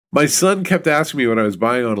My son kept asking me what I was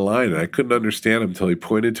buying online, and I couldn't understand him until he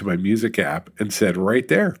pointed to my music app and said, right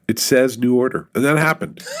there, it says new order. And that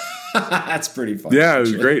happened. That's pretty funny. Yeah, it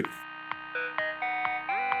was great.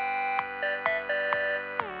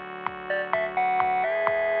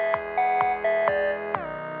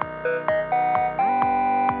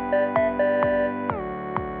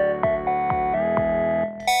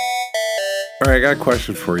 All right, I got a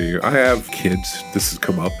question for you. I have kids. This has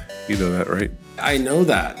come up. You know that, right? I know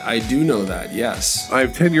that. I do know that, yes. I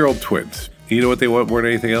have 10-year-old twins. You know what they want more than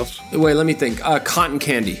anything else? Wait, let me think. Cotton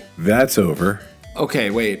candy. That's over. Okay,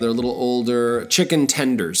 wait. They're a little older. Chicken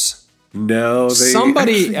tenders. No,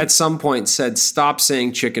 Somebody at some point said, stop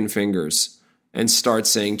saying chicken fingers and start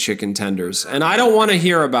saying chicken tenders. And I don't want to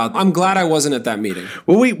hear about. I'm glad I wasn't at that meeting.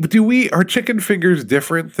 Well, wait, are chicken fingers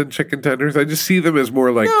different than chicken tenders? I just see them as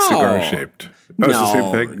more like cigar shaped. Oh,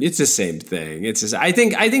 it's the same thing? It's the same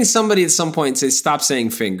thing. I think somebody at some point says, stop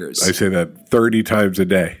saying fingers. I say that 30 times a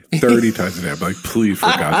day. 30 times a day. I'm like, please, for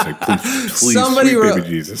God's sake, please, somebody sweet wrote, baby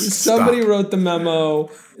Jesus. Somebody wrote the memo.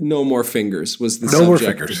 No more fingers was the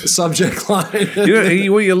subject line.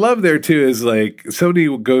 And what you love there too is like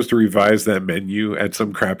somebody goes to revise that menu at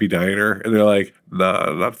some crappy diner and they're like,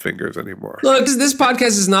 nah, not fingers anymore. Look, this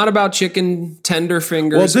podcast is not about chicken tender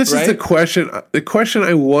fingers. Well, this is the question. The question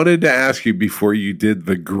I wanted to ask you before you did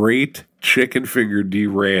the great chicken finger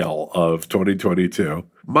derail of 2022.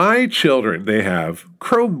 My children, they have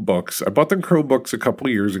Chromebooks. I bought them Chromebooks a couple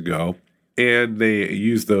of years ago. And they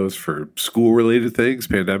use those for school-related things,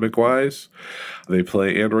 pandemic-wise. They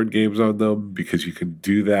play Android games on them because you can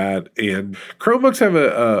do that. And Chromebooks have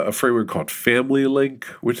a framework called Family Link,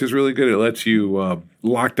 which is really good. It lets you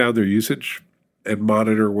lock down their usage and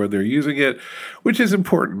monitor when they're using it, which is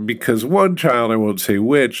important because one child, I won't say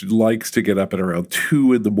which, likes to get up at around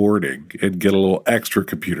 2 in the morning and get a little extra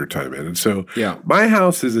computer time in. And so my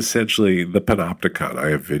house is essentially the panopticon. I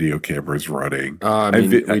have video cameras running.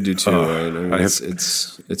 We do too.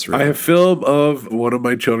 It's real. I have film of one of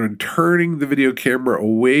my children turning the video camera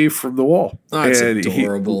away from the wall. Oh, that's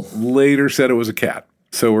adorable. He later said it was a cat.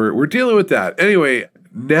 So we're dealing with that. Anyway,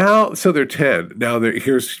 now, so they're 10. Now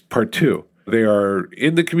here's part 2. They are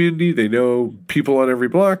in the community. They know people on every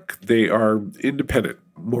block. They are independent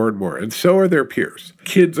more and more. And so are their peers.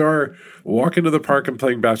 Kids are walking to the park and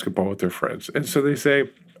playing basketball with their friends. And so they say,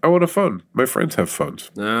 I want a phone. My friends have phones.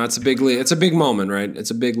 It's a big leap. It's a big moment, right?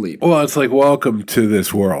 It's a big leap. Well, it's like, welcome to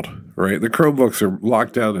this world, right? The Chromebooks are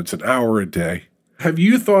locked down. It's an hour a day. Have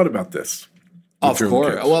you thought about this? Of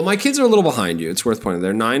course. Well, my kids are a little behind you. It's worth pointing.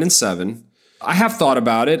 They're 9 and 7. I have thought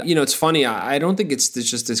about it. You know, it's funny. I don't think it's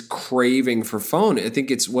just this craving for phone. I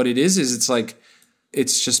think it's what it is it's like,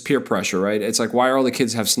 it's just peer pressure, right? It's like, why are all the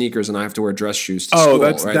kids have sneakers and I have to wear dress shoes to school?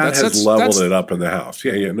 That has leveled it up in the house.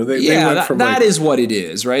 Yeah. No, that is what it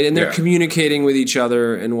is, right? And they're communicating with each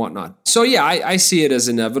other and whatnot. So yeah, I see it as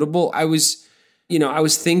inevitable. I was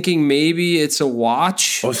thinking maybe it's a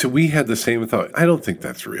watch. Oh, so we had the same thought. I don't think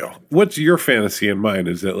that's real. What's your fantasy in mind?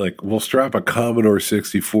 Is that like we'll strap a Commodore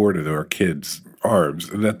 64 to our kids' arms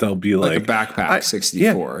and that they'll be like a backpack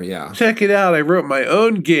 64, yeah. Check it out. I wrote my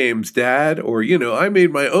own games, Dad. Or, I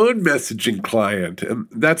made my own messaging client. And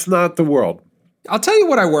that's not the world. I'll tell you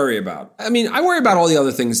what I worry about. I mean, I worry about all the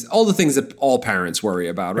other things, all the things that all parents worry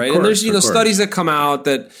about, right? And there's, studies that come out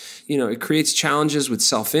that, it creates challenges with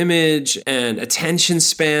self-image and attention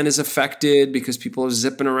span is affected because people are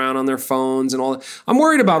zipping around on their phones and all that. I'm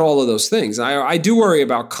worried about all of those things. I do worry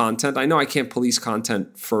about content. I know I can't police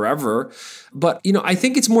content forever, but, I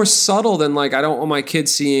think it's more subtle than like, I don't want my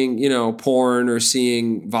kids seeing, porn or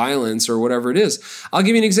seeing violence or whatever it is. I'll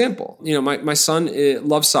give you an example. My son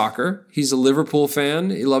loves soccer. He's a Liverpool fan.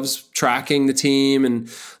 He loves tracking the team and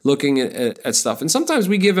looking at stuff. And sometimes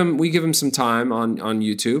we give him some time on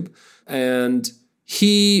YouTube. And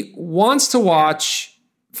he wants to watch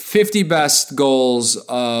 50 best goals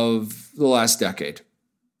of the last decade.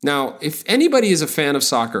 Now, if anybody is a fan of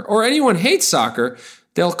soccer or anyone hates soccer,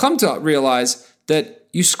 they'll come to realize that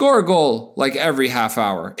you score a goal like every half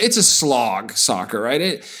hour. It's a slog, soccer,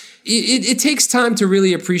 right? It takes time to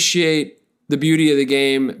really appreciate the beauty of the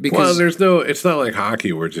game because it's not like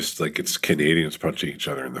hockey where just like it's Canadians punching each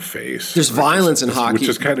other in the face. There's violence in hockey, which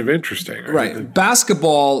is kind of interesting, right?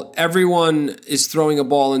 Basketball, everyone is throwing a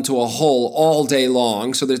ball into a hole all day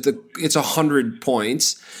long, so it's 100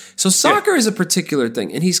 points. So soccer is a particular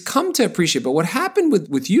thing, and he's come to appreciate. But what happened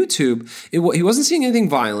with YouTube, he wasn't seeing anything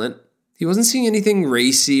violent. He wasn't seeing anything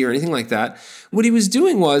racy or anything like that. What he was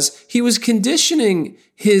doing was he was conditioning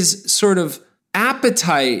his sort of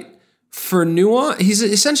appetite for nuance. He's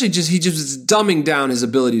essentially he just was dumbing down his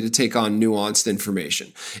ability to take on nuanced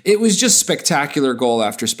information. It was just spectacular goal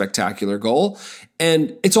after spectacular goal,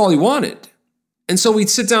 and it's all he wanted. And so we'd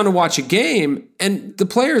sit down to watch a game, and the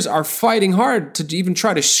players are fighting hard to even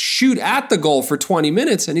try to shoot at the goal for 20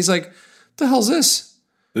 minutes. And he's like, what the hell's this?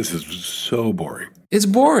 This is so boring. It's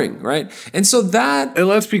boring, right? And so that... And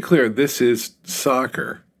let's be clear, this is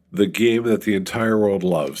soccer, the game that the entire world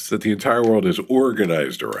loves, that the entire world is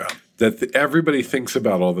organized around, that everybody thinks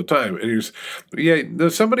about all the time.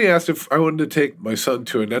 And somebody asked if I wanted to take my son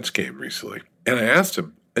to a Nets game recently. And I asked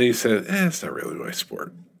him, and he said, it's not really my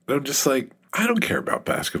sport. And I'm just like, I don't care about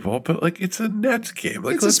basketball, but like it's a Nets game.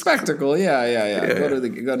 Like it's a spectacle. Yeah. Go to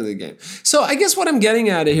the game. So I guess what I'm getting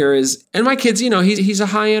at here is, and my kid's, he's a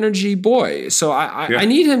high energy boy. So I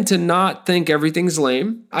need him to not think everything's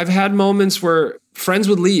lame. I've had moments where friends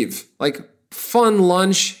would leave, like fun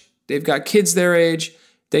lunch. They've got kids their age.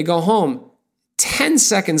 They go home. 10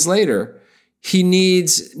 seconds later, he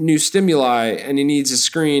needs new stimuli and he needs a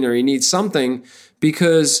screen or he needs something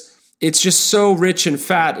because it's just so rich in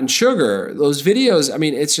fat and sugar. Those videos, I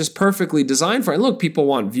mean, it's just perfectly designed for it. And look, people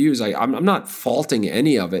want views. I'm not faulting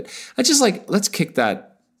any of it. I just let's kick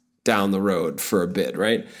that down the road for a bit,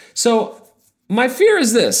 right? So my fear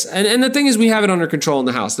is this, and the thing is we have it under control in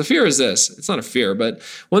the house. The fear is this. It's not a fear, but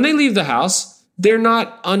when they leave the house, they're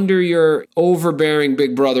not under your overbearing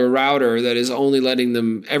big brother router that is only letting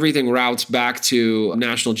them, everything routes back to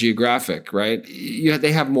National Geographic, right?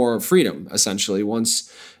 They have more freedom, essentially,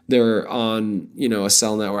 once they're on, a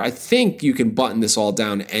cell network. I think you can button this all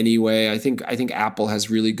down anyway. I think Apple has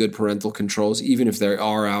really good parental controls, even if they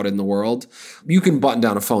are out in the world. You can button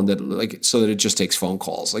down a phone so that it just takes phone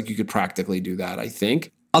calls. Like you could practically do that, I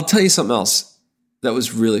think. I'll tell you something else that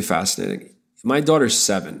was really fascinating. My daughter's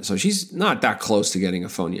 7, so she's not that close to getting a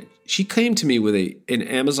phone yet. She came to me with an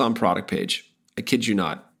Amazon product page. I kid you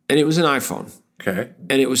not. And it was an iPhone. Okay.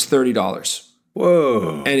 And it was $30.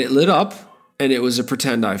 Whoa. And it lit up. And it was a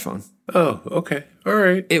pretend iPhone. Oh, okay. All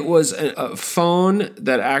right. It was a phone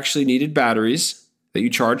that actually needed batteries that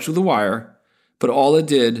you charged with a wire, but all it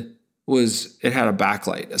did was it had a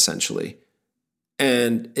backlight, essentially.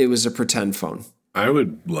 And it was a pretend phone. I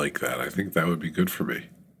would like that. I think that would be good for me.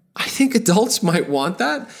 I think adults might want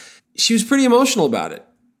that. She was pretty emotional about it.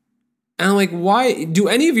 And I'm like, why? Do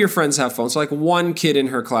any of your friends have phones? So like one kid in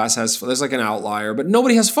her class there's like an outlier, but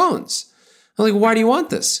nobody has phones. I'm like, why do you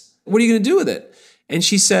want this? What are you going to do with it? And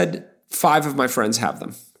she said, 5 of my friends have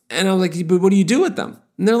them. And I was like, but what do you do with them?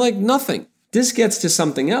 And they're like, nothing. This gets to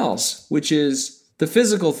something else, which is the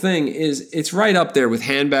physical thing it's right up there with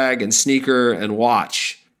handbag and sneaker and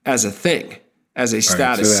watch as a thing, as a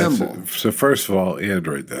status symbol. So first of all,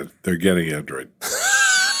 Android then. They're getting Android.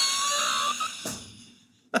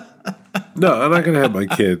 No, I'm not going to have my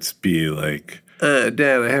kids be like, Dad,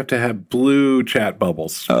 I have to have blue chat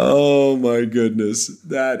bubbles. Oh my goodness.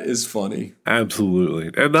 That is funny. Absolutely.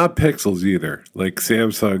 And not pixels either, like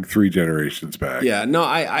Samsung 3 generations back. Yeah, no,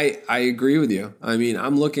 I agree with you. I mean,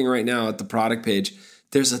 I'm looking right now at the product page.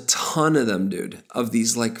 There's a ton of them, dude, of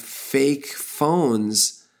these like fake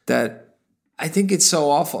phones that I think it's so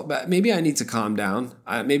awful. But maybe I need to calm down.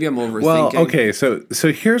 Maybe I'm overthinking. Well, okay, so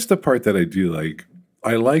here's the part that I do like.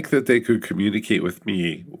 I like that they could communicate with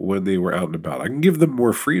me when they were out and about. I can give them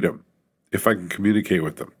more freedom if I can communicate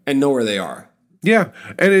with them. And know where they are. Yeah.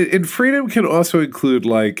 And freedom can also include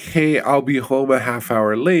like, hey, I'll be home a half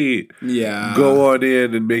hour late. Yeah. Go on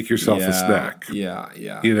in and make yourself a snack. Yeah.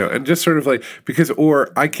 And just sort of like,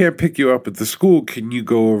 or I can't pick you up at the school. Can you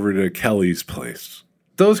go over to Kelly's place?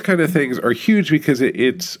 Those kind of things are huge because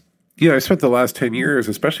it's, I spent the last 10 years,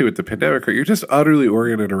 especially with the pandemic, you're just utterly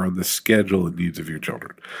oriented around the schedule and needs of your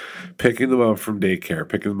children. Picking them up from daycare,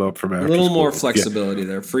 picking them up from after school. A little more flexibility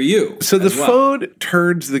there for you. So the phone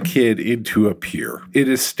turns the kid into a peer. It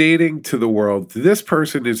is stating to the world, this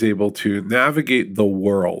person is able to navigate the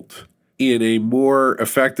world in a more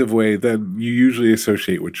effective way than you usually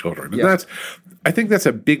associate with children. And I think that's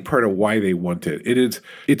a big part of why they want it.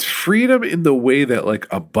 It's freedom in the way that like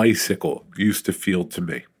a bicycle used to feel to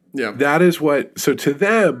me. Yeah. That is so to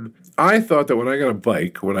them, I thought that when I got a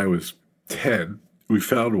bike when I was 10, we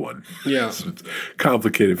found one. Yeah. So it's a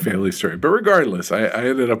complicated family story. But regardless, I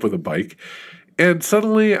ended up with a bike and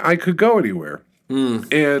suddenly I could go anywhere.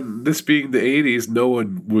 And this being the 80s, no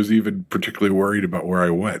one was even particularly worried about where I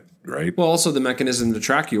went, right? Well, also the mechanism to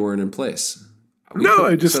track you weren't in place.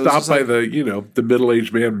 I just stopped by the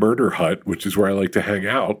middle-aged man murder hut, which is where I like to hang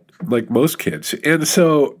out, like most kids. And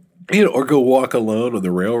so or go walk alone on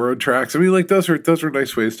the railroad tracks. I mean, like those are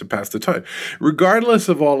nice ways to pass the time. Regardless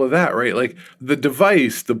of all of that, right? Like the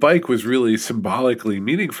device, the bike was really symbolically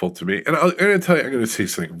meaningful to me. And I'm going to tell you, I'm going to say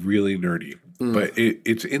something really nerdy, but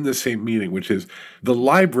it's in the same meaning, which is the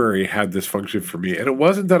library had this function for me. And it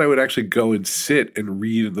wasn't that I would actually go and sit and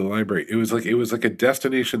read in the library. It was like a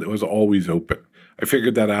destination that was always open. I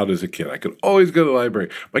figured that out as a kid. I could always go to the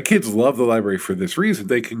library. My kids love the library for this reason.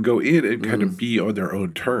 They can go in and kind of be on their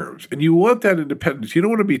own terms. And you want that independence. You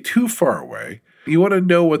don't want to be too far away. You want to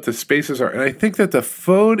know what the spaces are. And I think that the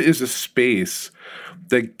phone is a space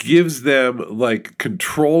that gives them like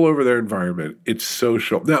control over their environment. It's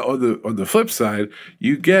social. Now, on the flip side,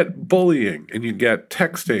 you get bullying and you get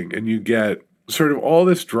texting and you get sort of all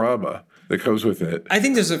this drama that comes with it. I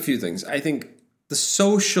think there's a few things. I think the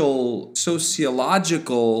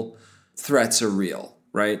sociological threats are real,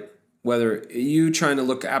 right? Whether you trying to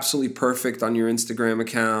look absolutely perfect on your Instagram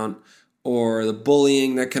account or the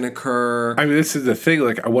bullying that can occur. I mean, this is the thing.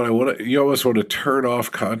 Like, you almost want to turn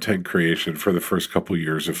off content creation for the first couple of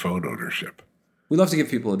years of phone ownership. We love to give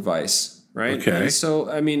people advice, right? Okay. And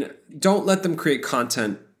so, I mean, don't let them create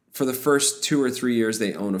content for the first 2 or 3 years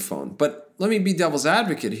they own a phone. But let me be devil's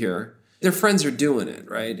advocate here. Their friends are doing it,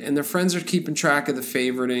 right? And their friends are keeping track of the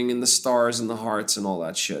favoriting and the stars and the hearts and all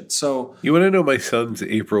that shit. So you want to know my son's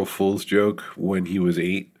April Fool's joke when he was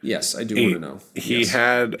 8? Yes, I do want to know. He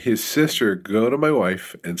had his sister go to my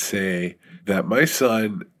wife and say that my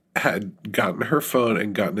son had gotten her phone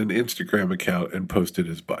and gotten an Instagram account and posted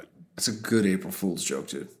his butt. That's a good April Fool's joke,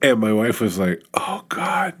 dude. And my wife was like, "Oh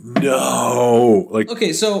God, no!" Like,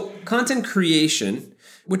 okay, so content creation,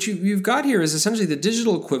 what you've got here is essentially the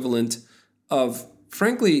digital equivalent of,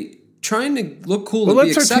 frankly, trying to look cool and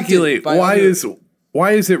be accepted. Let's articulate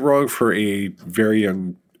why is it wrong for a very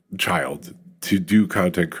young child to do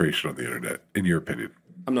content creation on the internet, in your opinion?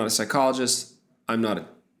 I'm not a psychologist. I'm not a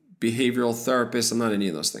behavioral therapist. I'm not any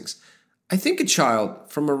of those things. I think a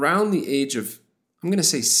child from around the age of, I'm going to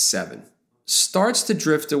say 7, starts to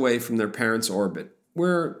drift away from their parents' orbit,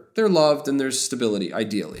 where they're loved and there's stability,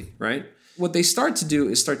 ideally, right? What they start to do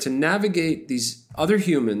is start to navigate these other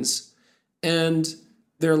humans, and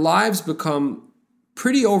their lives become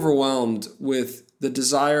pretty overwhelmed with the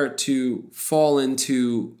desire to fall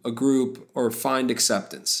into a group or find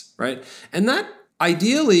acceptance, right? And that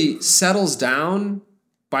ideally settles down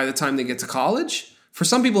by the time they get to college. For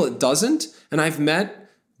some people, it doesn't. And I've met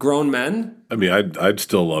grown men. I mean, I'd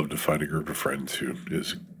still love to find a group of friends who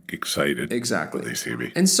is excited when they see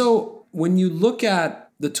me. And so when you look at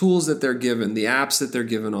the tools that they're given, the apps that they're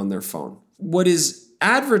given on their phone, what is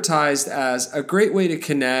advertised as a great way to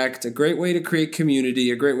connect, a great way to create community,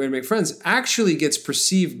 a great way to make friends, actually gets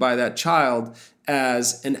perceived by that child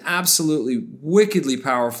as an absolutely wickedly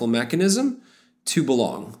powerful mechanism to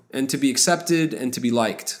belong and to be accepted and to be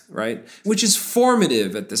liked, right? Which is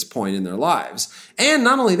formative at this point in their lives. And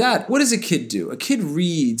not only that, what does a kid do? A kid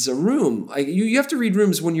reads a room. Like you have to read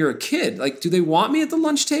rooms when you're a kid. Like, do they want me at the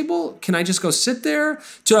lunch table? Can I just go sit there?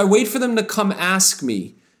 Do I wait for them to come ask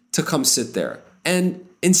me to come sit there? And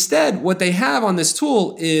instead, what they have on this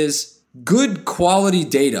tool is good quality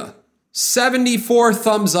data. 74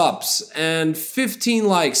 thumbs ups and 15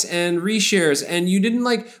 likes and reshares. And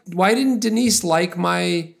why didn't Denise like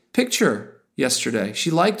my picture yesterday? She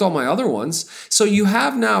liked all my other ones. So you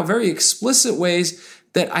have now very explicit ways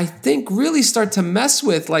that I think really start to mess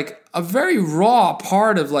with like a very raw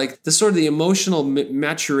part of like the sort of the emotional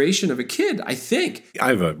maturation of a kid, I think. I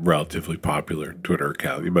have a relatively popular Twitter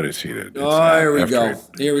account. You might have seen it. Here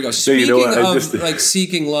we go. Speaking of like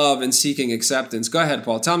seeking love and seeking acceptance, go ahead,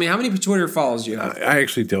 Paul. Tell me, how many Twitter followers do you have? I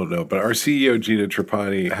actually don't know, but our CEO, Gina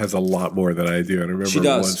Trapani, has a lot more than I do. And I remember she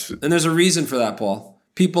does. And there's a reason for that, Paul.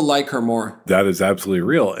 People like her more. That is absolutely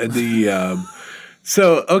real. And the...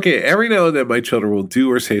 So, okay, every now and then my children will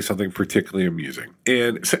do or say something particularly amusing.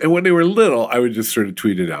 And when they were little, I would just sort of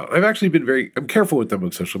tweet it out. I've actually been I'm careful with them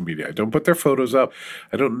on social media. I don't put their photos up.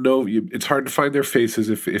 I don't know. It's hard to find their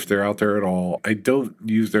faces if they're out there at all. I don't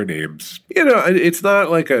use their names. It's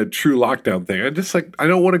not like a true lockdown thing. I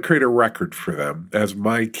don't want to create a record for them as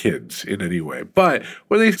my kids in any way. But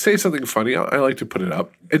when they say something funny, I like to put it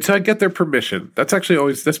up. And so I get their permission. That's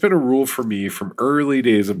been a rule for me from early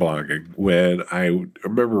days of blogging, when I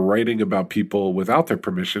remember writing about people without their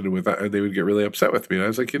permission and they would get really upset with me. And I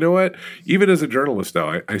was like, you know what? Even as a journalist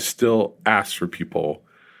now, I still ask for people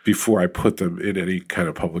before I put them in any kind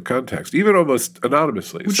of public context, even almost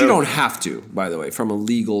anonymously. Which you don't have to, by the way, from a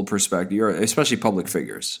legal perspective, especially public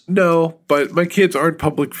figures. No, but my kids aren't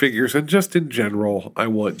public figures, and just in general, I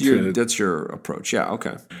want to... That's your approach. Yeah,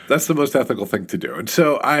 okay. That's the most ethical thing to do. And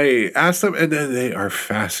so I asked them, and then they are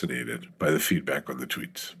fascinated by the feedback on the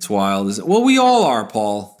tweets. It's wild, isn't it? Well, we all are,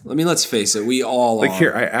 Paul. I mean, let's face it, we all are. Like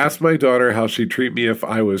here, I asked my daughter how she'd treat me if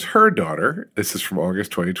I was her daughter. This is from August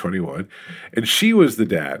 2021. And she was the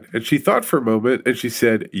dad. And she thought for a moment, and she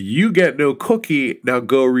said, "You get no cookie, now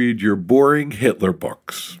go read your boring Hitler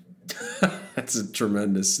books." That's a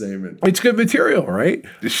tremendous statement. It's good material, right?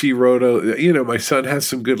 She wrote my son has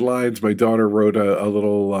some good lines. My daughter wrote a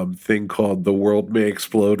little thing called "The World May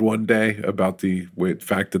Explode One Day" about the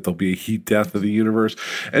fact that there'll be a heat death of the universe.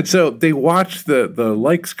 And so they watch the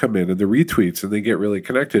likes come in and the retweets, and they get really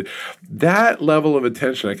connected. That level of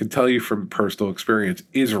attention, I can tell you from personal experience,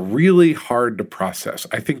 is really hard to process.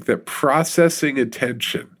 I think that processing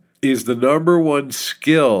attention is the number one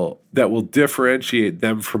skill that will differentiate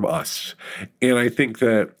them from us. And I think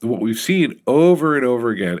that what we've seen over and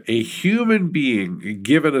over again, a human being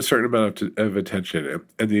given a certain amount of attention,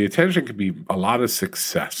 and the attention can be a lot of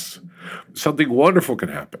success. Something wonderful can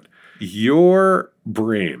happen. Your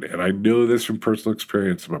brain, and I know this from personal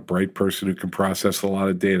experience, I'm a bright person who can process a lot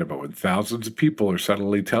of data, but when thousands of people are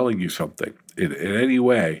suddenly telling you something in any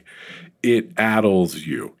way, it addles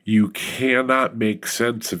you. You cannot make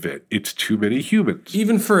sense of it. It's too many humans.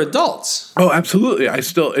 Even for adults. Oh, absolutely.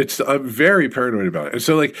 I'm very paranoid about it. And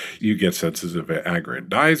so you get senses of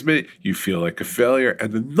aggrandizement, you feel like a failure.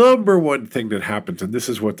 And the number one thing that happens, and this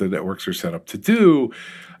is what the networks are set up to do,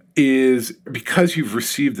 is because you've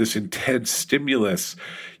received this intense stimulus,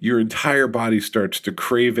 your entire body starts to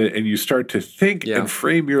crave it, and you start to think and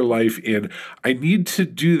frame your life in, I need to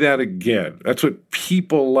do that again. That's what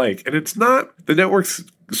people like. And it's not, the networks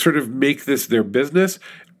sort of make this their business.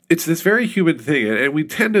 It's this very human thing, and we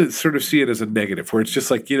tend to sort of see it as a negative, where it's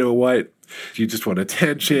just like, you know what, you just want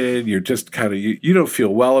attention, you're just kind of, you don't feel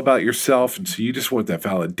well about yourself, and so you just want that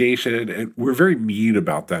validation, and we're very mean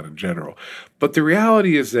about that in general. But the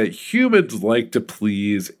reality is that humans like to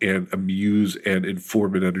please and amuse and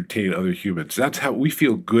inform and entertain other humans. That's how we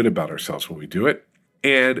feel good about ourselves when we do it.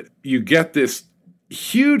 And you get this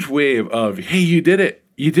huge wave of, hey, you did it.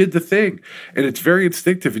 You did the thing. And it's very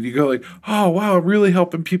instinctive. And you go like, oh, wow, I'm really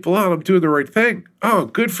helping people out. I'm doing the right thing. Oh,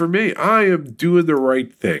 good for me. I am doing the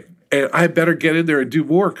right thing. And I better get in there and do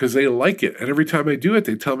more because they like it. And every time I do it,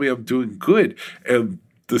 they tell me I'm doing good. And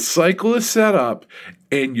the cycle is set up,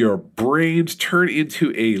 and your brains turn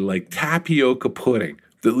into a tapioca pudding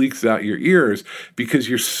that leaks out your ears because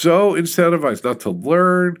you're so incentivized not to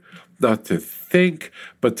learn, not to think,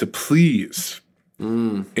 but to please.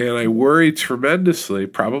 And I worry tremendously,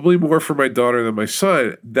 probably more for my daughter than my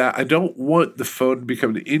son, that I don't want the phone to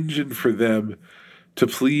become an engine for them to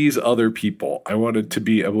please other people. I want it to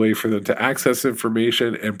be a way for them to access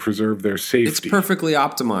information and preserve their safety. It's perfectly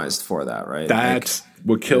optimized for that, right? That's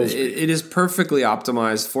what kills me. It is perfectly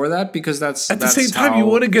optimized for that because that's at the same time, you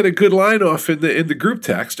want to get a good line off in the group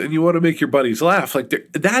text, and you want to make your buddies laugh.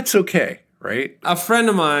 That's okay, right? A friend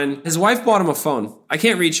of mine, his wife bought him a phone. I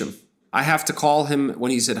can't reach him. I have to call him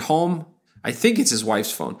when he's at home. I think it's his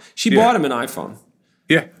wife's phone. She bought him an iPhone.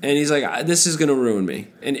 Yeah. And he's like, this is going to ruin me.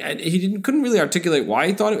 And he couldn't really articulate why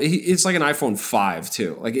he thought it's like an iPhone 5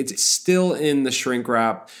 too. Like it's still in the shrink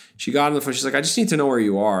wrap. She got him the phone. She's like, I just need to know where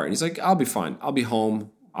you are. And he's like, I'll be fine. I'll be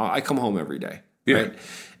home. I come home every day. Yeah. Right.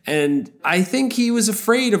 And I think he was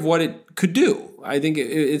afraid of what it could do. I think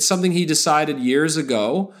it's something he decided years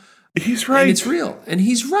ago. He's right. And it's real. And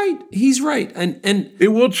he's right. He's right. And it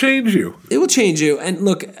will change you. It will change you. And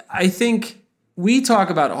look, I think we talk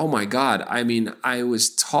about, oh my God. I mean, I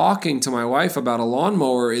was talking to my wife about a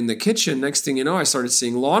lawnmower in the kitchen. Next thing you know, I started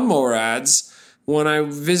seeing lawnmower ads when I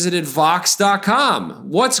visited Vox.com.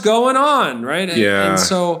 What's going on? Right. And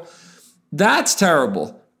so that's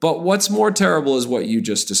terrible. But what's more terrible is what you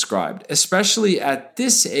just described, especially at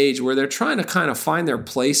this age where they're trying to kind of find their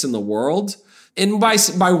place in the world. And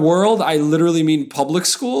by world, I literally mean public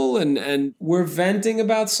school, and we're venting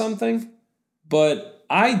about something, but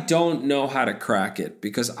I don't know how to crack it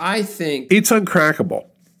because I think it's uncrackable.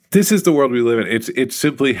 This is the world we live in. It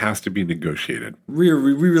simply has to be negotiated. We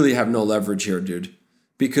really have no leverage here, dude,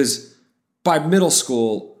 because by middle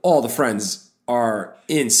school, all the friends are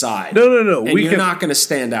inside. No. And you're not going to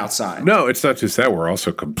stand outside. No, it's not just that. We're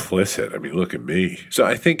also complicit. I mean, look at me. So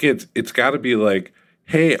I think it's got to be like,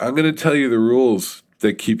 hey, I'm going to tell you the rules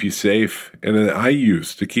that keep you safe and that I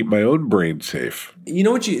use to keep my own brain safe. You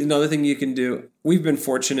know what? Another thing you can do, we've been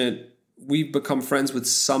fortunate. We've become friends with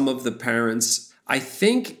some of the parents. I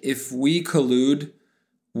think if we collude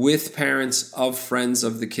with parents of friends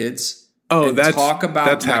of the kids and talk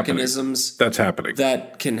about mechanisms that's happening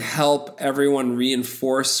that can help everyone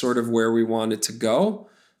reinforce sort of where we want it to go,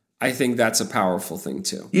 I think that's a powerful thing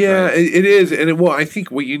too. Yeah, right? It is. And I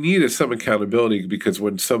think what you need is some accountability, because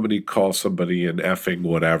when somebody calls somebody an effing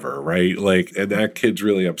whatever, right? Like, and that kid's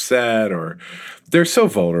really upset, or they're so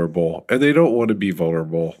vulnerable and they don't want to be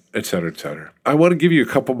vulnerable, et cetera, et cetera. I want to give you a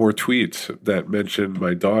couple more tweets that mention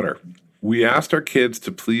my daughter. We asked our kids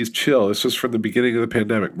to please chill. This was from the beginning of the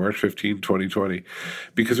pandemic, March 15, 2020,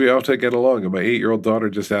 because we all have to get along. And my 8-year-old daughter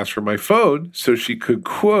just asked for my phone so she could,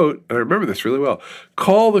 quote, and I remember this really well,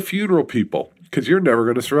 call the funeral people, because you're never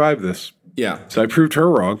going to survive this. Yeah. So I proved her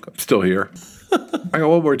wrong. I'm still here. I got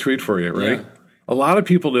one more tweet for you, right? Yeah. A lot of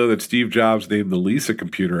people know that Steve Jobs named the Lisa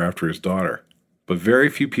computer after his daughter, but very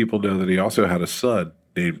few people know that he also had a son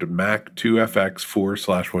named Mac 2FX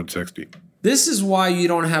 4/160. This is why you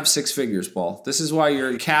don't have 6 figures, Paul. This is why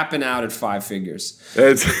you're capping out at 5 figures.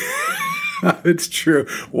 It's true.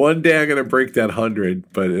 One day I'm going to break that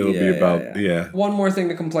 100, but it'll be about, One more thing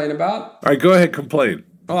to complain about. All right, go ahead, complain.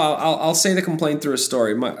 Oh, I'll say the complaint through a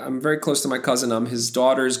story. I'm very close to my cousin. I'm his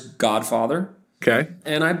daughter's godfather. Okay.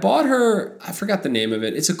 And I bought her, I forgot the name of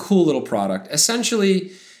it. It's a cool little product.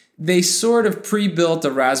 Essentially, they sort of pre-built a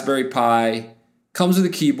Raspberry Pi, comes with a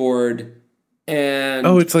keyboard. And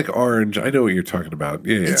it's like orange. I know what you're talking about.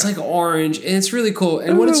 Yeah, it's like orange, and it's really cool.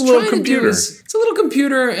 And what it's trying to do is, it's a little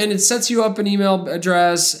computer, and it sets you up an email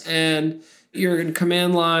address, and you're in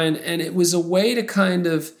command line. And it was a way to kind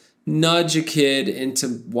of nudge a kid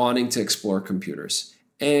into wanting to explore computers.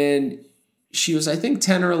 And she was, I think,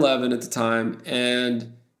 10 or 11 at the time,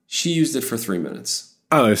 and she used it for 3 minutes.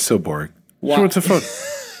 Oh, it's so boring. Wow. She wants a phone.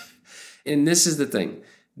 And this is the thing.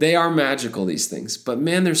 They are magical, these things. But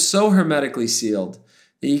man, they're so hermetically sealed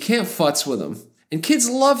that you can't futz with them. And kids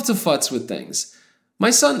love to futz with things.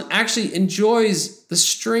 My son actually enjoys the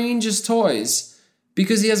strangest toys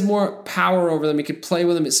because he has more power over them. He can play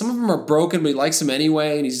with them. Some of them are broken, but he likes them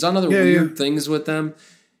anyway. And he's done other weird things with them.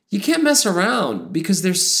 You can't mess around because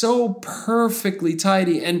they're so perfectly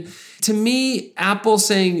tidy. And to me, Apple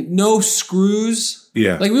saying no screws.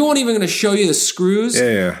 Yeah. Like, we won't even going to show you the screws.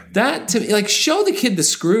 Yeah. That, to me, like, show the kid the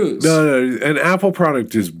screws. No. An Apple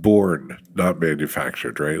product is born, not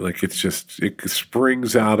manufactured, right? Like, it's just, it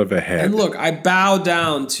springs out of a head. And look, I bow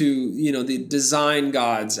down to, the design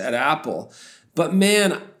gods at Apple. But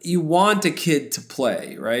man, you want a kid to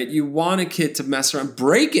play, right? You want a kid to mess around.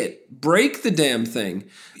 Break it. Break the damn thing.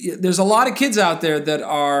 There's a lot of kids out there that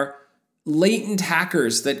are latent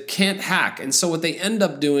hackers that can't hack. And so what they end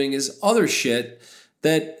up doing is other shit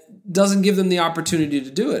that doesn't give them the opportunity to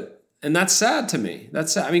do it. And that's sad to me.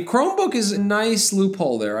 That's sad. I mean, Chromebook is a nice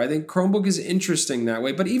loophole there. I think Chromebook is interesting that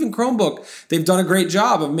way. But even Chromebook, they've done a great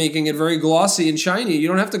job of making it very glossy and shiny. You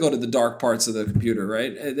don't have to go to the dark parts of the computer,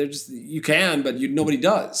 right? You can, but nobody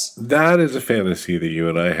does. That is a fantasy that you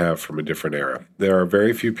and I have from a different era. There are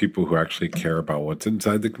very few people who actually care about what's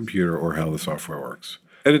inside the computer or how the software works.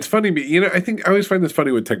 And it's funny, I think I always find this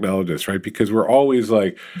funny with technologists, right? Because we're always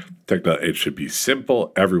like, it should be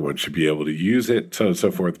simple. Everyone should be able to use it, so on and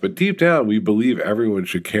so forth. But deep down, we believe everyone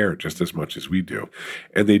should care just as much as we do.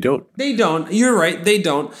 And they don't. They don't. You're right. They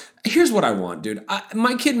don't. Here's what I want, dude.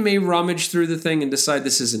 My kid may rummage through the thing and decide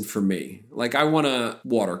this isn't for me. Like, I want a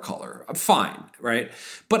watercolor. I'm fine, right?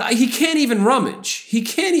 But he can't even rummage. He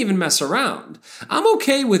can't even mess around. I'm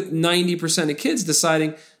okay with 90% of kids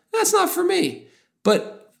deciding, that's not for me.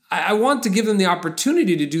 But I want to give them the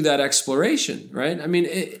opportunity to do that exploration, right? I mean,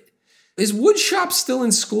 is wood shop still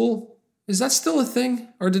in school? Is that still a thing?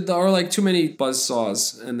 Or like too many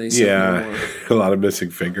buzzsaws and they said a lot of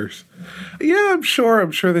missing fingers. Yeah, I'm sure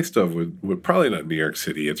they still would. Probably not New York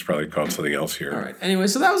City. It's probably called something else here. All right. Anyway,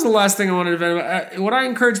 so that was the last thing I wanted to vent about. What I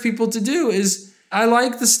encourage people to do is, I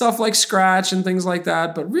like the stuff like Scratch and things like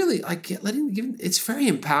that, but really, it's very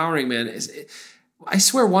empowering, man. I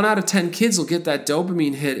swear 1 out of 10 kids will get that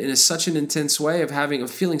dopamine hit in such an intense way of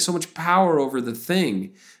feeling so much power over the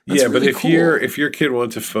thing. That's really but if your kid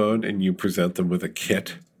wants a phone and you present them with a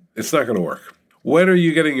kit, it's not going to work. When are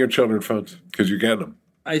you getting your children phones? Because you're getting them.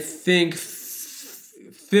 I think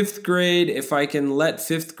 5th grade. If I can let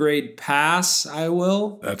 5th grade pass, I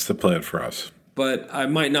will. That's the plan for us. But I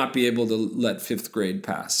might not be able to let 5th grade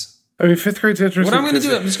pass. I mean, 5th grade's interesting. What I'm going to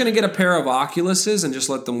do, I'm just going to get a pair of Oculuses and just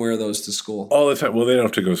let them wear those to school. All the time. Well, they don't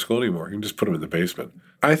have to go to school anymore. You can just put them in the basement.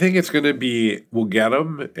 I think it's going to be, we'll get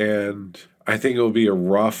them, and I think it will be a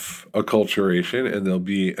rough acculturation, and there'll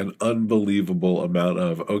be an unbelievable amount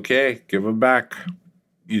of, okay, give them back.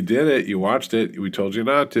 You did it. You watched it. We told you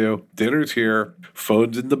not to. Dinner's here.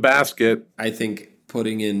 Phone's in the basket. I think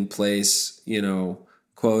putting in place,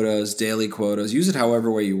 quotas, daily quotas, use it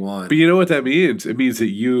however way you want. But you know what that means? It means that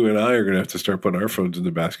you and I are going to have to start putting our phones in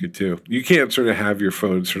the basket too. You can't sort of have your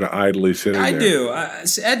phone sort of idly sitting there. I do.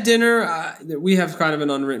 At dinner, we have kind of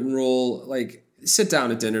an unwritten rule, like sit down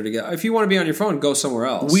at dinner together. If you want to be on your phone, go somewhere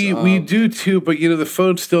else. We do too, but the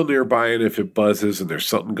phone's still nearby, and if it buzzes and there's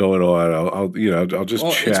something going on, I'll just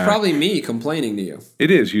check. It's probably me complaining to you. It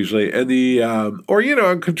is usually, and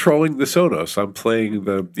I'm controlling the Sonos. I'm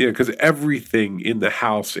playing because everything in the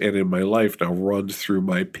house and in my life now runs through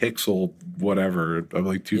my Pixel whatever. I'm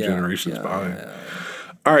like two generations behind. Yeah.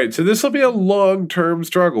 All right, so this will be a long-term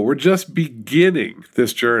struggle. We're just beginning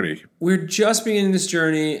this journey.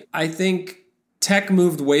 I think tech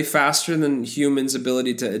moved way faster than humans'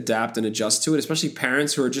 ability to adapt and adjust to it, especially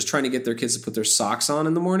parents who are just trying to get their kids to put their socks on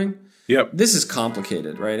in the morning. Yep. This is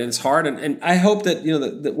complicated, right? And it's hard. And I hope that,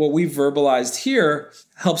 that what we've verbalized here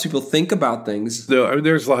helps people think about things. No, I mean,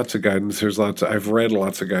 there's lots of guidance. I've read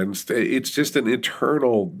lots of guidance. It's just an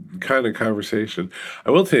internal kind of conversation. I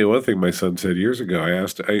will tell you one thing my son said years ago.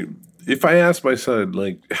 If I asked my son,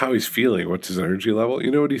 like, how he's feeling, what's his energy level, you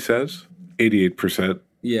know what he says? 88%.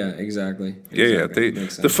 Yeah, exactly. Yeah.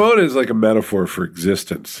 The phone is like a metaphor for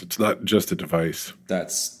existence. It's not just a device.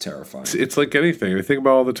 That's terrifying. It's like anything. I think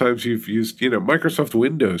about all the times you've used, Microsoft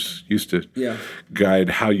Windows used to guide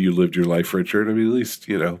how you lived your life, Richard. I mean, at least,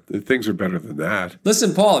 things are better than that.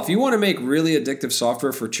 Listen, Paul, if you want to make really addictive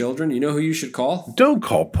software for children, you know who you should call? Don't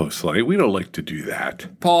call Postlight. We don't like to do that.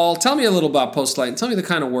 Paul, tell me a little about Postlight and tell me the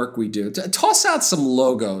kind of work we do. Toss out some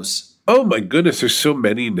logos. Oh my goodness, there's so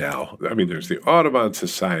many now. I mean, there's the Audubon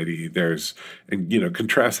Society,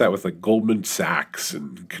 contrast that with like Goldman Sachs,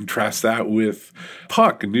 and contrast that with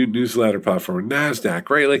Puck, a new newsletter platform, NASDAQ,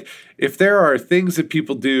 right? Like, if there are things that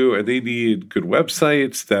people do and they need good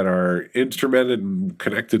websites that are instrumented and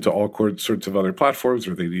connected to all sorts of other platforms,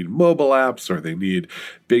 or they need mobile apps, or they need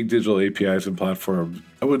big digital APIs and platforms,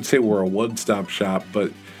 I wouldn't say we're a one-stop shop,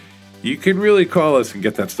 but you can really call us and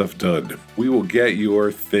get that stuff done. We will get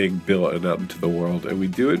your thing built and out into the world, and we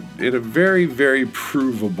do it in a very, very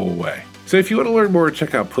provable way. So if you want to learn more,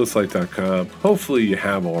 check out postlight.com. Hopefully you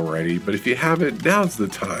have already, but if you haven't, now's the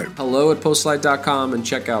time. Hello at postlight.com, and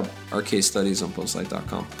check out our case studies on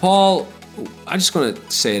postlight.com. Paul, I just want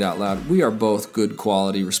to say it out loud. We are both good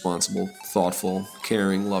quality, responsible, thoughtful,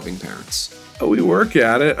 caring, loving parents. We work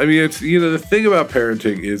at it. I mean, it's the thing about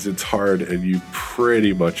parenting is it's hard, and you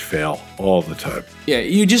pretty much fail all the time. Yeah,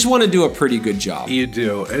 you just want to do a pretty good job. You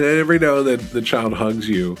do. And then every now and then the child hugs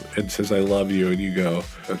you and says, I love you, and you go,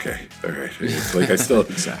 okay, all right. It's like I still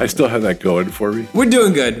exactly. I still have that going for me. We're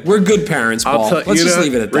doing good. We're good parents, Paul. Let's just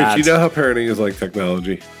leave it at that. Rich, you know how parenting is like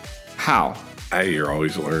technology? How? You're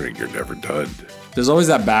always learning. You're never done. There's always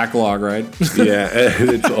that backlog, right? Yeah,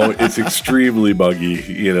 it's extremely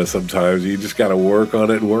buggy, sometimes. You just got to work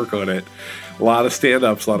on it. A lot of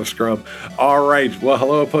stand-ups, a lot of scrum. All right, well,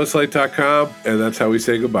 hello at postlight.com, and that's how we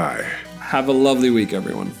say goodbye. Have a lovely week,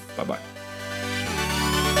 everyone. Bye-bye.